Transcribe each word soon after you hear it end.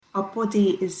Our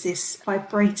body is this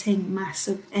vibrating mass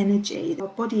of energy. Our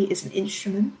body is an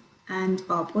instrument and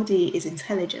our body is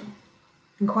intelligent.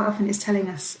 And quite often it's telling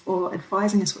us or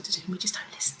advising us what to do, and we just don't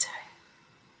listen to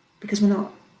it because we're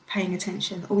not paying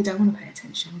attention, or we don't want to pay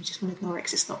attention. We just want to ignore it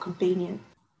because it's not convenient.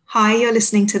 Hi, you're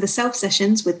listening to The Self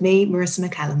Sessions with me, Marissa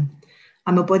McCallum.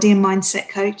 I'm a body and mindset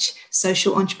coach,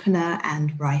 social entrepreneur,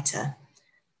 and writer.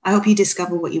 I help you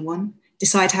discover what you want,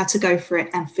 decide how to go for it,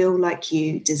 and feel like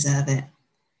you deserve it.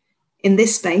 In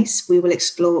this space, we will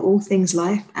explore all things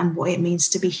life and what it means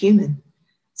to be human.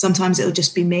 Sometimes it'll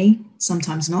just be me,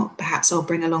 sometimes not. Perhaps I'll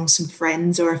bring along some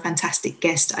friends or a fantastic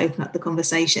guest to open up the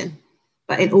conversation.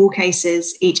 But in all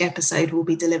cases, each episode will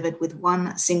be delivered with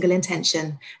one single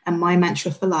intention and my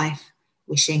mantra for life,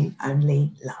 wishing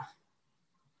only love.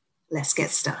 Let's get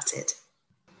started.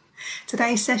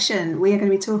 Today's session, we are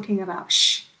going to be talking about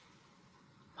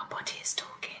my body is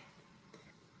talking.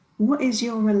 What is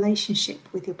your relationship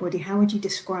with your body? How would you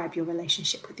describe your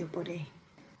relationship with your body?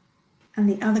 And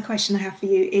the other question I have for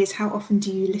you is, how often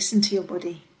do you listen to your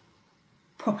body?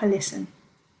 Proper listen.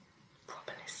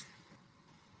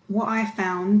 What I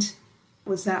found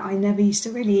was that I never used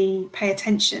to really pay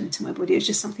attention to my body. It was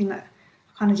just something that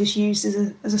I kind of just used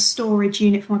as a storage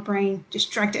unit for my brain,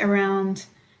 just dragged it around,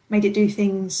 made it do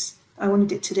things I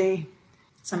wanted it to do.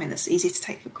 Something that's easy to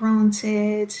take for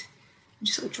granted,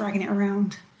 just sort of dragging it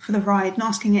around for the ride, not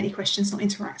asking any questions, not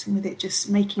interacting with it, just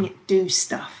making it do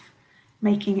stuff.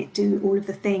 Making it do all of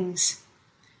the things.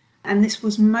 And this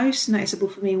was most noticeable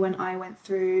for me when I went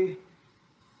through,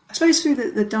 I suppose through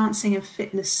the dancing and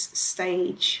fitness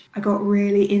stage. I got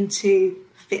really into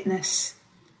fitness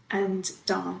and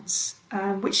dance,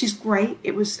 which is great.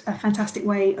 It was a fantastic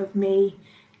way of me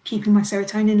keeping my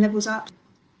serotonin levels up.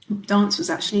 Dance was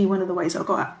actually one of the ways I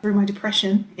got through my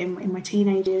depression in my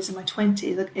teenage years and my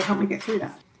 20s. It helped me get through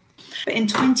that. But in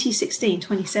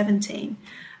 2017,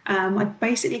 I'd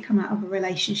basically come out of a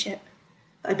relationship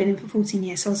that I'd been in for 14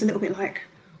 years. So I was a little bit like,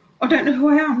 I don't know who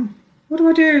I am. What do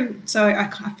I do? So I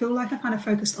feel like I kind of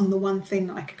focused on the one thing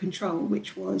that I could control,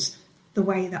 which was the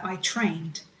way that I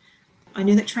trained. I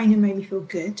knew that training made me feel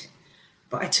good,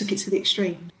 but I took it to the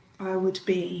extreme. I would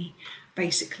be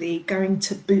basically going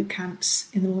to boot camps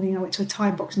in the morning. I went to a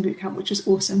Thai boxing boot camp, which was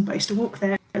awesome, but I used to walk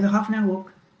there. It was a half an hour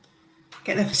walk,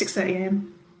 get there for 6:30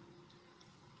 a.m,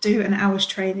 do an hour's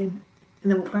training,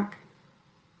 and then walk back.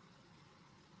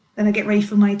 Then I get ready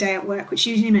for my day at work, which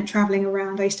usually meant travelling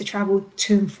around. I used to travel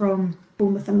to and from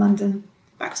Bournemouth and London,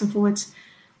 backwards and forwards,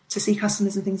 to see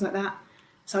customers and things like that.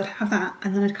 So I'd have that,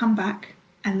 and then I'd come back,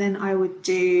 and then I would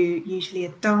do usually a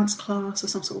dance class or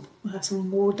some sort of some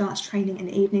more dance training in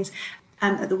the evenings.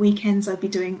 And at the weekends, I'd be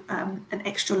doing an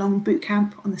extra long boot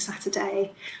camp on the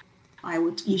Saturday. I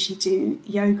would usually do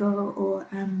yoga or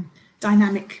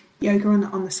dynamic yoga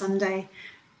on the Sunday,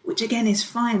 which again is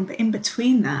fine, but in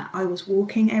between that, I was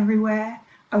walking everywhere.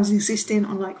 I was existing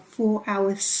on like 4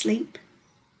 hours sleep,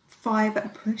 5 at a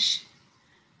push,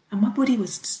 and my body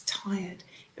was just tired.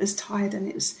 It was tired,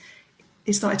 and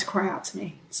it started to cry out to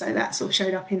me. So that sort of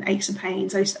showed up in aches and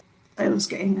pains. I was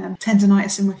getting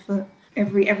tendonitis in my foot.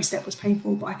 Every step was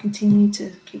painful, but I continued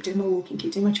to keep doing my walking,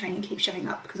 keep doing my training, keep showing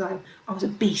up, because I was a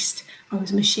beast. I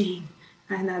was a machine,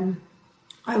 and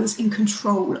I was in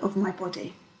control of my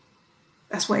body.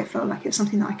 That's what it felt like. It was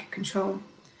something that I could control.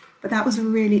 But that was a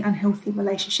really unhealthy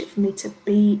relationship for me to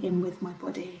be in with my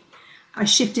body. I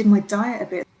shifted my diet a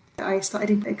bit. I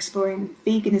started exploring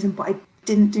veganism, but I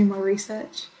didn't do my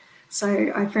research.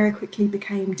 So I very quickly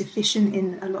became deficient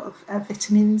in a lot of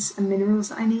vitamins and minerals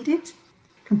that I needed.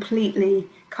 Completely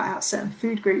cut out certain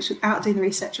food groups without doing the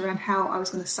research around how I was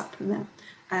going to supplement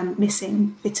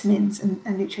missing vitamins and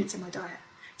nutrients in my diet.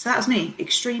 So that was me,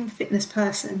 extreme fitness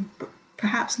person, but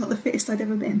perhaps not the fittest I'd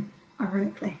ever been,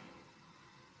 ironically.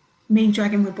 Me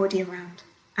dragging my body around.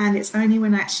 And it's only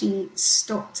when I actually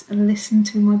stopped and listened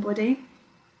to my body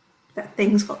that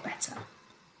things got better.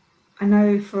 I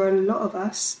know for a lot of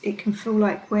us, it can feel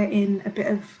like we're in a bit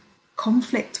of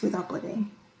conflict with our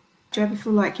body. Do you ever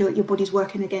feel like your body's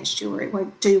working against you, or it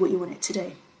won't do what you want it to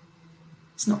do?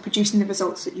 It's not producing the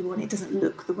results that you want. It doesn't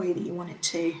look the way that you want it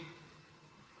to. It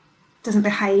doesn't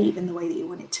behave in the way that you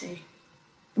want it to.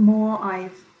 The more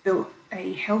I've built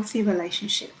a healthy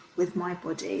relationship with my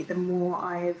body, the more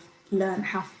I've learned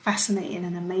how fascinating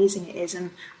and amazing it is.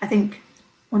 And I think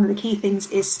one of the key things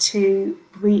is to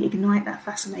reignite that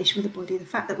fascination with the body. The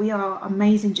fact that we are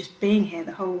amazing just being here,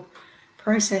 the whole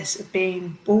process of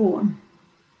being born,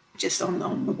 just on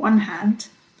the one hand,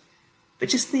 but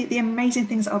just the amazing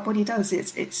things that our body does.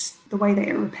 It's the way that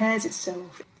it repairs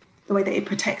itself, the way that it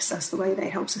protects us, the way that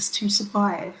it helps us to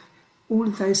survive. all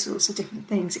of those sorts of different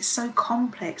things. It's so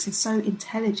complex and so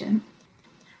intelligent.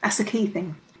 That's the key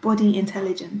thing, body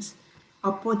intelligence.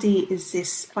 Our body is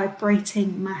this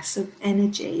vibrating mass of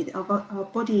energy. Our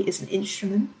body is an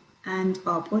instrument, and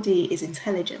our body is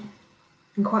intelligent.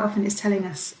 And quite often it's telling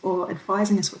us or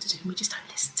advising us what to do, and we just don't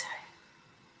listen to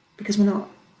it because we're not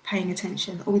paying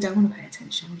attention, or we don't want to pay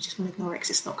attention. We just want to ignore it because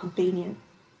it's not convenient.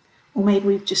 Or maybe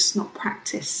we've just not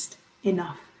practiced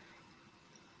enough.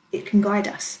 It can guide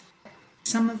us.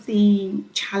 Some of the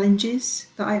challenges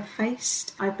that I've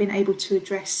faced, I've been able to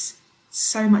address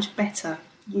so much better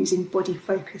using body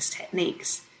focus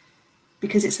techniques,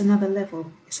 because it's another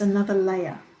level, it's another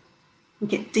layer. We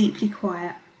get deeply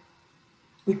quiet,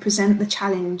 we present the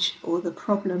challenge or the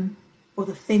problem or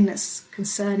the thing that's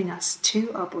concerning us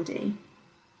to our body,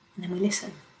 and then we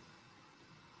listen.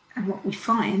 And what we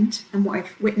find, and what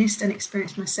I've witnessed and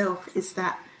experienced myself, is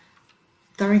that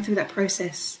going through that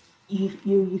process,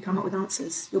 you come up with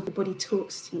answers. Your body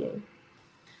talks to you.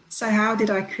 So how did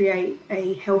I create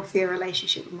a healthier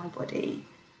relationship with my body?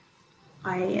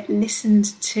 I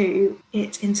listened to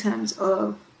it in terms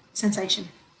of sensation,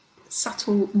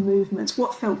 subtle movements,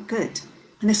 what felt good.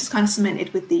 And this was kind of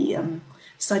cemented with the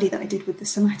study that I did with the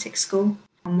somatic school.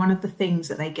 And one of the things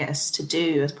that they get us to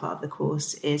do as part of the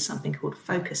course is something called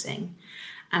focusing.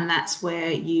 And that's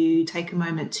where you take a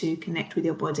moment to connect with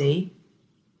your body,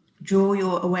 draw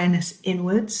your awareness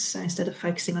inwards. So instead of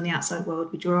focusing on the outside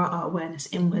world, we draw our awareness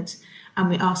inwards and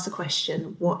we ask the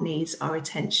question, what needs our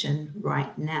attention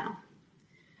right now?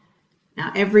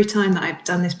 Now, every time that I've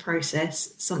done this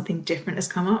process, something different has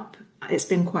come up. It's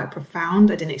been quite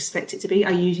profound. I didn't expect it to be.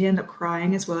 I usually end up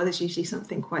crying as well. There's usually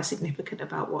something quite significant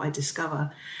about what I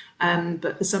discover.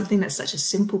 But for something that's such a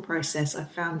simple process, I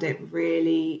found it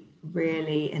really,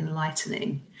 really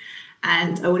enlightening.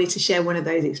 And I wanted to share one of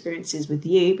those experiences with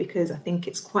you because I think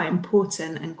it's quite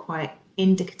important and quite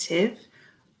indicative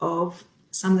of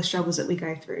some of the struggles that we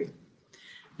go through.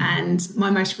 And my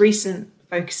most recent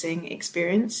focusing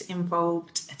experience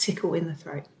involved a tickle in the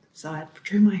throat. So I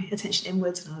drew my attention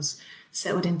inwards and I was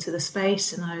settled into the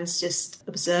space and I was just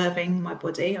observing my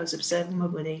body. I was observing my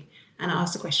body and I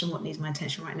asked the question, what needs my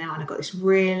attention right now? And I got this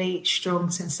really strong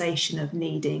sensation of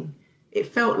needing. It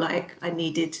felt like I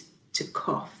needed to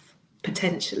cough,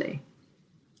 potentially.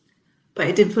 But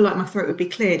it didn't feel like my throat would be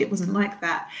cleared. It wasn't like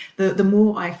that. The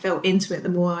more I felt into it, the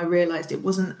more I realised it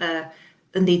wasn't a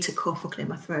need to cough or clear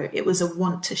my throat. It was a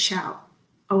want to shout.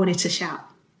 I wanted to shout.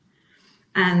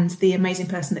 And the amazing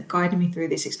person that guided me through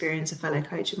this experience, a fellow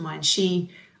coach of mine, she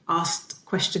asked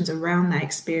questions around that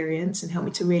experience and helped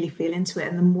me to really feel into it.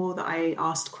 And the more that I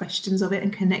asked questions of it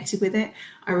and connected with it,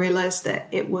 I realised that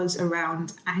it was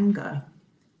around anger.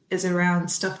 It was around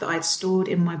stuff that I'd stored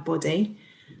in my body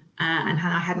and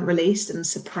I hadn't released and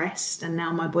suppressed. And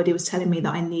now my body was telling me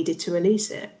that I needed to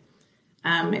release it.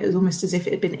 It was almost as if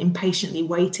it had been impatiently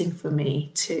waiting for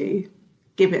me to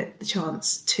give it the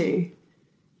chance to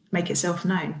make itself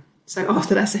known. So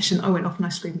after that session, I went off and I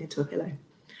screamed into a pillow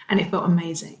and it felt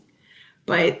amazing.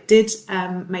 But it did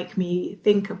make me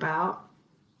think about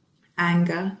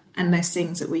anger and those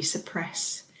things that we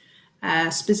suppress.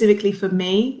 Specifically for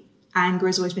me, anger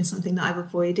has always been something that I've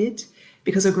avoided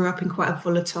because I grew up in quite a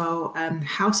volatile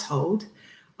household.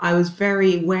 I was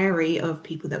very wary of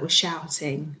people that were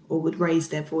shouting or would raise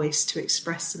their voice to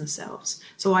express themselves.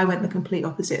 So I went the complete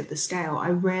opposite of the scale. I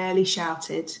rarely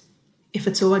shouted. If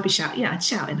at all, I'd be shouting. Yeah, I'd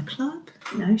shout in a club,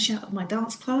 shout at my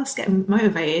dance class, getting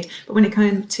motivated. But when it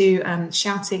came to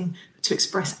shouting to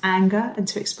express anger and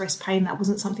to express pain, that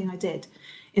wasn't something I did.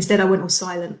 Instead, I went all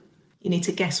silent. You need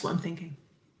to guess what I'm thinking.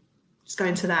 Just go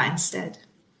into that instead.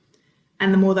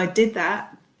 And the more that I did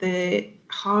that, the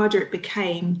harder it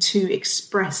became to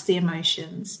express the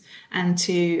emotions and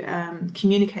to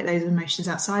communicate those emotions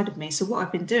outside of me. So what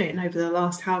I've been doing over the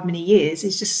last however many years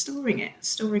is just storing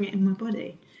it in my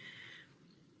body.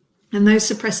 And those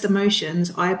suppressed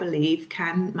emotions, I believe,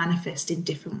 can manifest in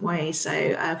different ways.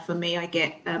 So for me, I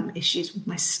get issues with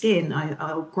my skin.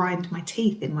 I'll grind my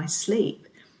teeth in my sleep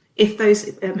if those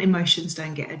emotions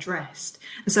don't get addressed.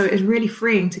 And so it was really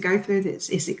freeing to go through this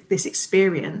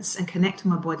experience and connect to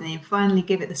my body and finally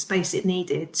give it the space it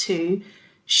needed to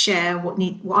share what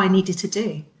I needed to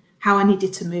do, how I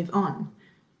needed to move on.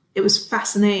 It was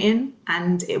fascinating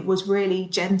and it was really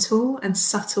gentle and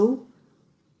subtle,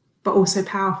 but also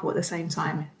powerful at the same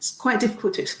time. It's quite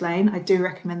difficult to explain. I do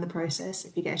recommend the process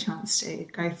if you get a chance to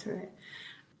go through it.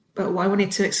 But what I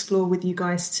wanted to explore with you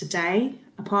guys today,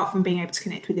 apart from being able to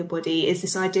connect with your body, is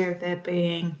this idea of there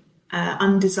being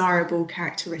undesirable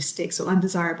characteristics or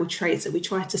undesirable traits that we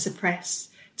try to suppress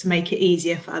to make it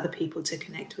easier for other people to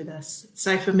connect with us.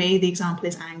 So for me, the example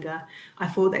is anger. I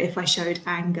thought that if I showed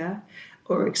anger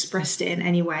or expressed it in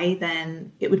any way,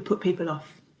 then it would put people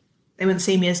off. They wouldn't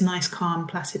see me as nice, calm,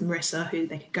 placid Marissa who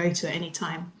they could go to at any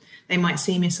time. They might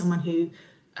see me as someone who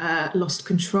lost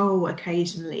control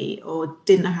occasionally or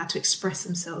didn't know how to express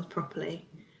themselves properly.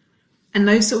 And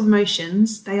those sort of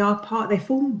emotions, they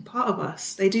form part of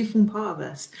us. They do form part of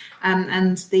us.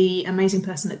 And the amazing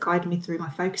person that guided me through my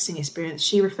focusing experience,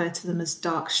 she referred to them as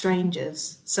dark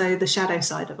strangers. So the shadow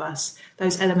side of us,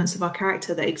 those elements of our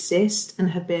character that exist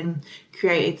and have been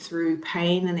created through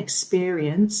pain and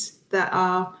experience that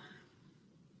are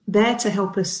there to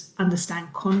help us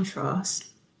understand contrast,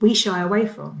 we shy away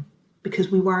from, because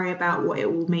we worry about what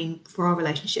it will mean for our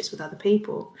relationships with other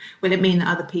people. Will it mean that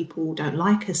other people don't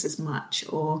like us as much,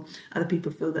 or other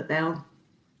people feel that that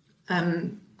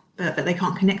they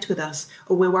can't connect with us,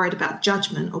 or we're worried about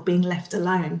judgment or being left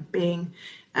alone, being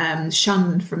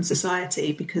shunned from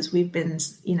society because we've been,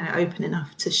 open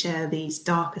enough to share these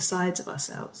darker sides of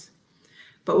ourselves.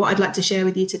 But what I'd like to share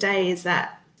with you today is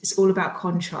that it's all about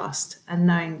contrast and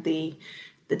knowing the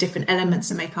different elements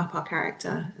that make up our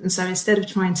character. And so instead of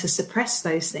trying to suppress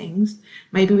those things,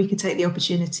 maybe we could take the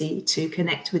opportunity to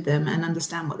connect with them and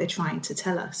understand what they're trying to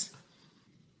tell us.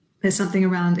 There's something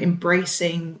around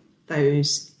embracing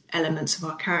those elements of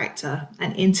our character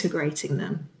and integrating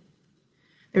them.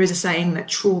 There is a saying that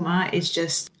trauma is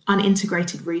just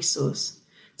unintegrated resource.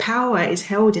 Power is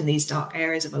held in these dark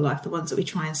areas of our life, the ones that we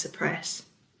try and suppress.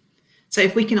 So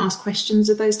if we can ask questions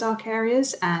of those dark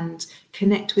areas and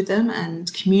connect with them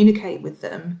and communicate with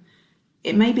them,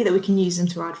 it may be that we can use them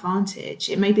to our advantage.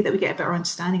 It may be that we get a better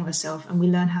understanding of ourselves and we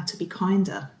learn how to be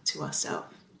kinder to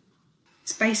ourselves.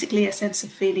 It's basically a sense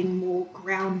of feeling more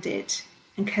grounded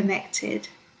and connected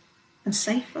and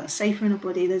safer in our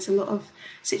body. There's a lot of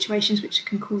situations which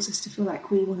can cause us to feel like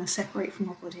we want to separate from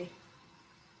our body,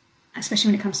 especially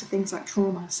when it comes to things like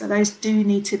trauma. So those do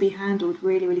need to be handled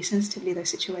really, really sensitively, those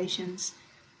situations.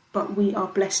 But we are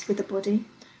blessed with a body,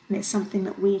 and it's something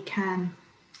that we can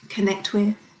connect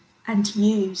with and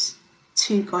use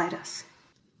to guide us.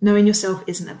 Knowing yourself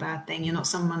isn't a bad thing. You're not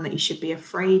someone that you should be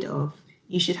afraid of.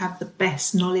 You should have the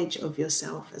best knowledge of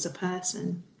yourself as a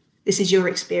person. This is your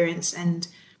experience, and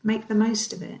make the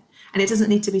most of it. And it doesn't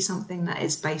need to be something that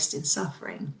is based in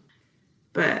suffering,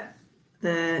 but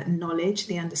the knowledge,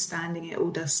 the understanding, it all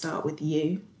does start with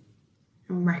you,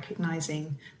 and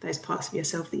recognizing those parts of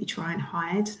yourself that you try and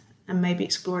hide, and maybe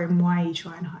exploring why you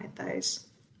try and hide those.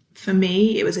 For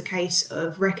me, it was a case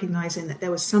of recognizing that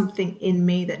there was something in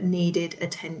me that needed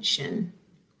attention.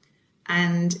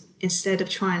 And instead of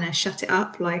trying to shut it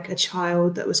up like a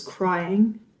child that was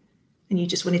crying and you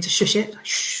just wanted to shush it, like,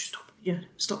 shh,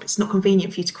 stop, it's not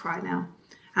convenient for you to cry now.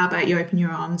 How about you open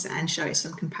your arms and show it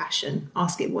some compassion?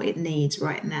 Ask it what it needs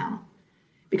right now.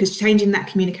 Because changing that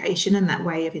communication and that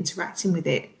way of interacting with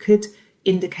it could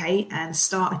indicate and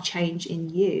start a change in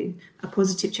you, a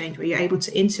positive change where you're able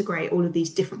to integrate all of these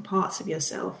different parts of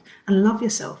yourself and love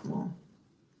yourself more.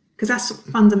 Because that's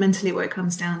fundamentally what it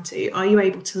comes down to. Are you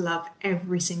able to love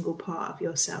every single part of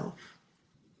yourself?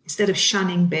 Instead of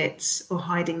shunning bits or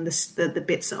hiding the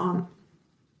bits that aren't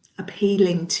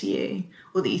appealing to you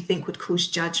or that you think would cause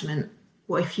judgment,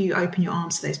 what if you open your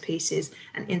arms to those pieces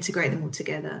and integrate them all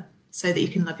together so that you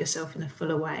can love yourself in a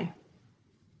fuller way?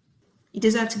 You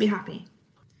deserve to be happy.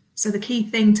 So the key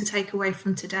thing to take away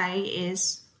from today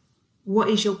is, what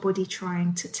is your body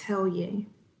trying to tell you?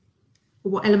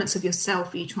 Or what elements of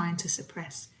yourself are you trying to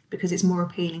suppress because it's more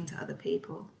appealing to other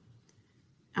people?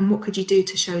 And what could you do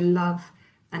to show love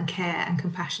and care and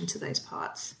compassion to those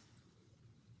parts?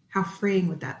 How freeing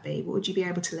would that be? What would you be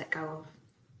able to let go of?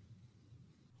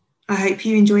 I hope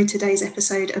you enjoyed today's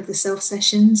episode of the Self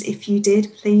Sessions. If you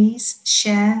did, please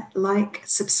share, like,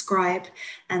 subscribe,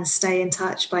 and stay in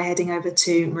touch by heading over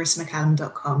to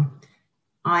marissamccallum.com.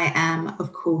 I am,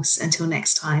 of course, until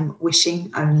next time,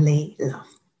 wishing only love.